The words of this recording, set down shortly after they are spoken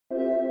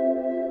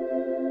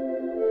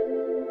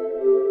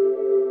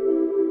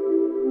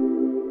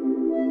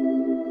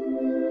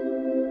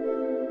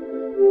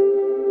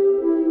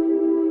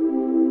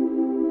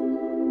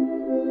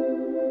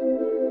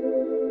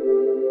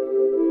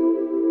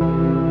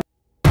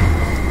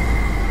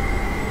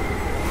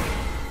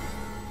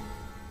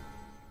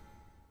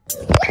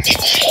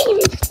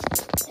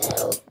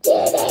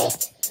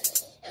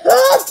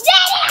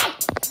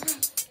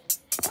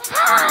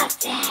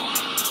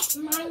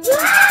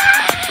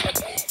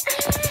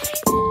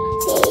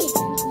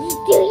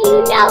you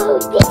know who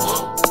did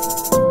it?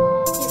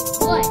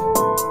 What?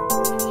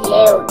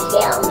 You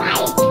killed my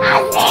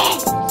cousin!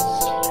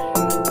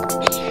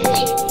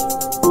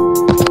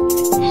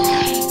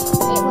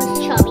 It was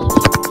Chubby.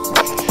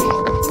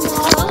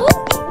 No,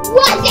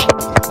 was it?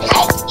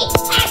 Like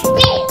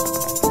acting!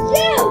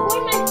 You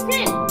were my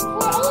friend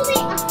for only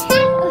a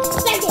half a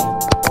second.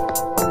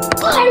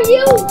 Are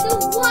you the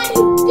one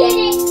who did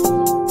it?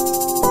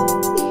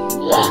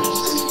 Yes.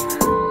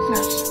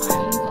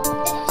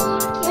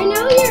 I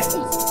know your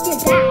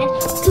dad,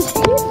 because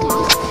your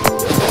dad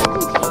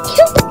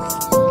killed my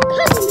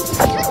cousin because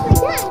he killed my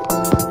dad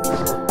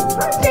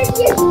 100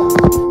 years ago.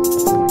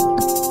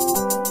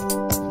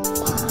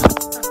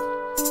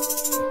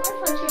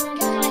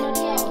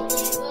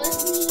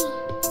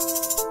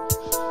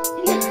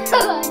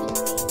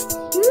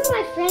 You were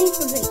my friend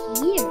for like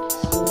years.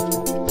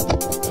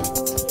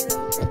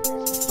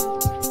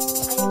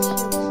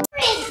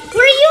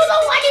 Were you the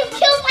one who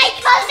killed my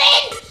cousin?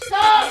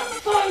 Stop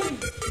fighting!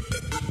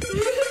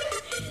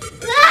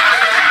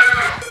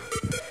 Ah!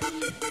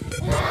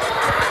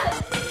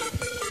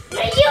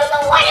 Were you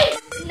the one who...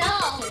 No.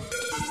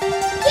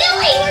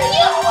 Billy, were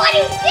you the one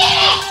who did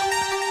it?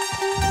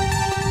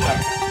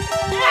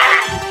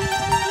 Ah!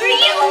 Were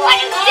you the one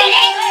who did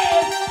it?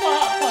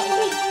 Stop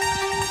fighting!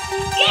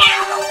 Get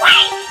out of the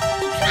way!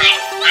 I'm trying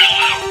to fight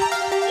him!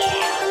 Get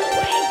out of the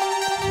way!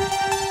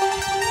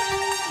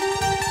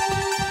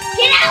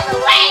 Get out of the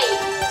way!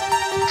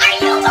 Are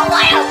you the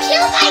one who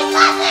killed my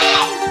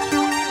cousin?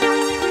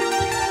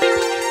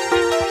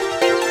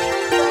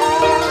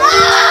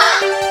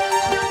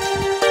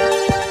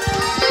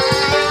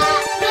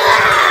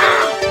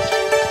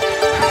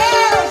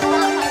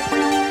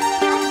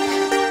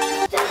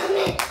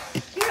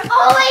 You're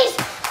always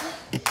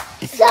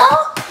so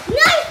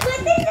nice, but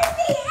this is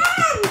the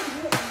end.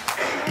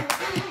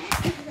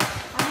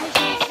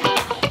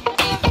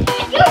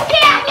 You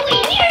can't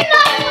believe you're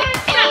not learned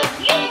from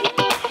you.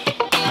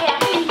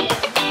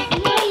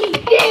 No, you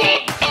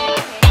didn't.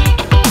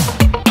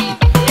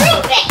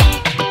 Prove it.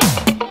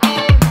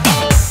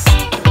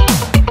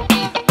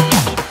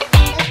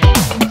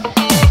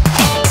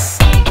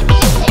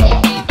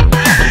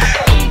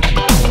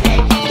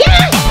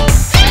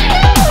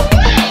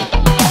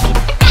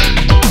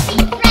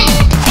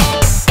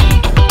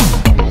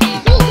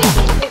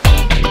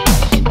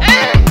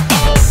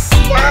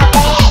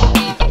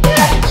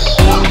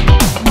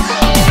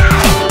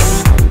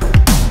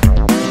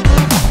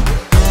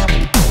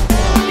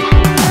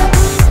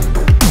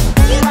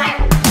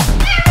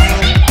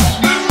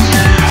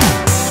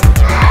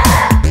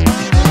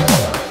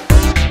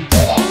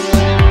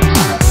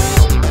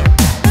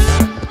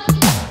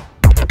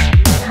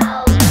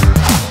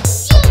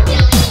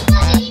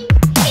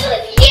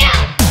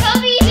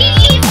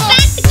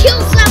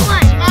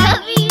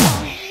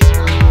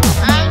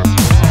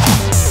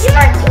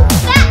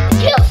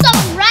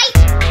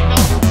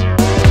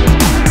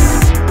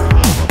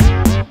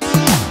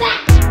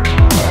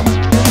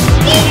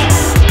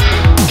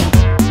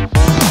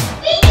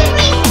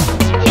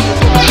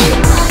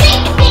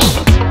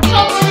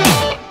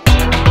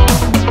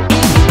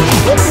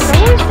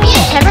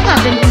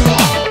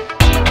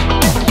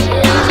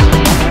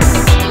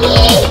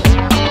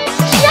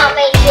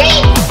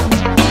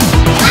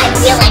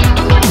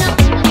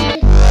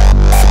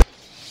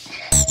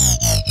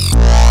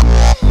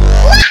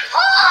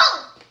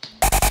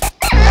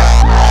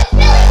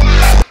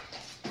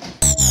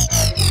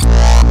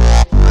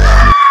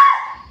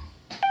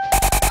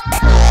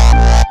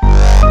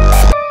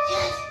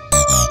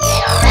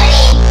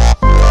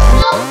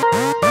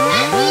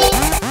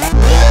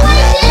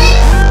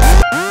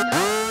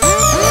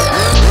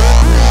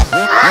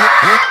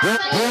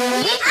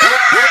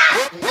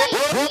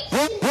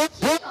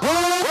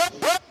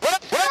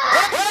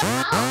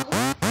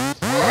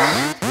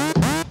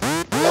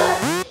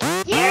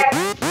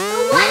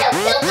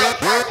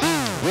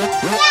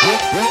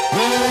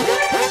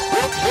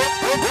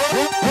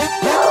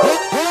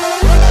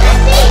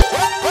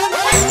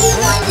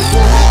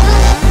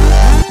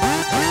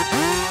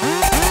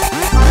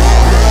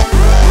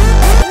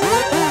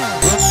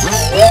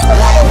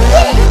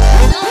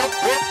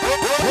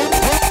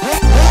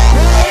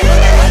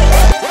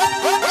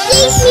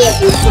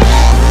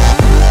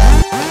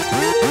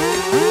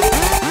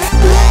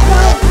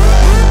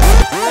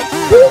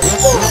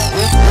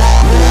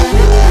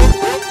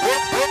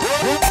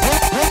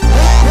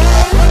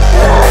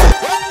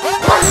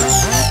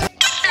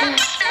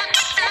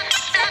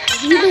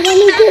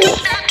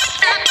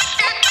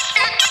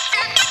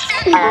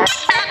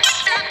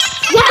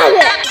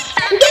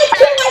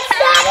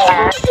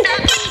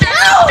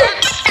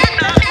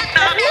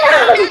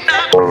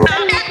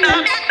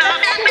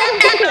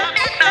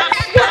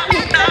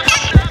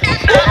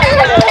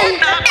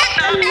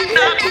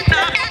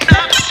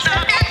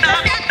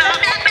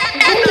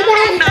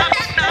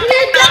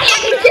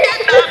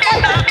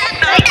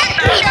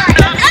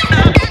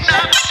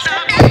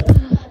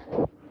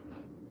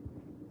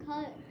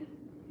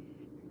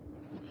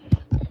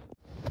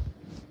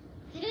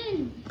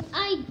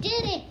 I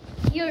did it!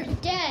 You're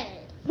dead!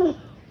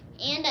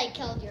 And I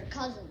killed your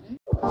cousin.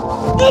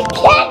 It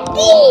can't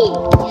be!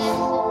 Yes, it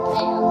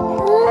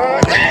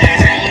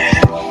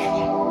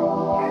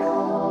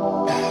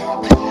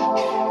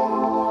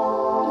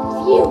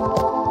You,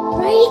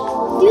 right?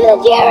 Do the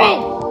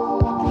Jared!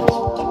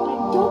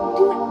 Don't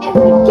do it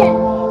ever again!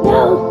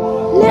 No!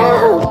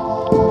 No!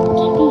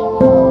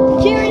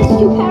 Jared's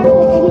too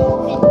powerful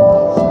for me.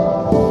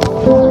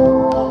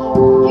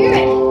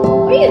 Jared,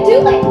 what are you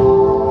doing?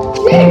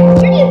 Jared,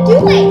 what are you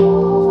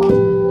doing?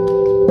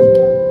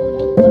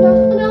 Oh no,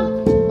 oh no,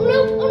 oh no,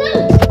 oh no!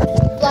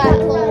 Black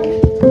hole.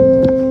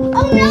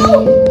 Oh no!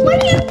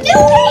 What are you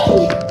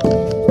doing?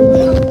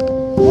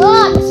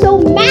 Oh, I'm so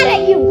mad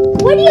at you!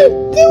 What are you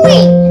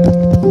doing?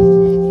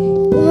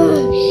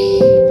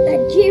 That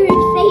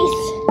Jared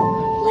face.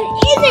 What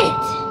is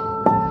it?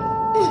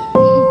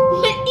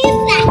 What is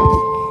that?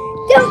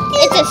 Don't do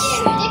It's a that.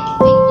 stick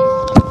figure.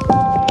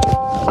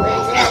 What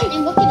is that?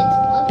 And look at its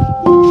glove.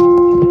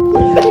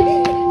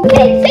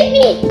 Okay, save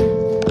me!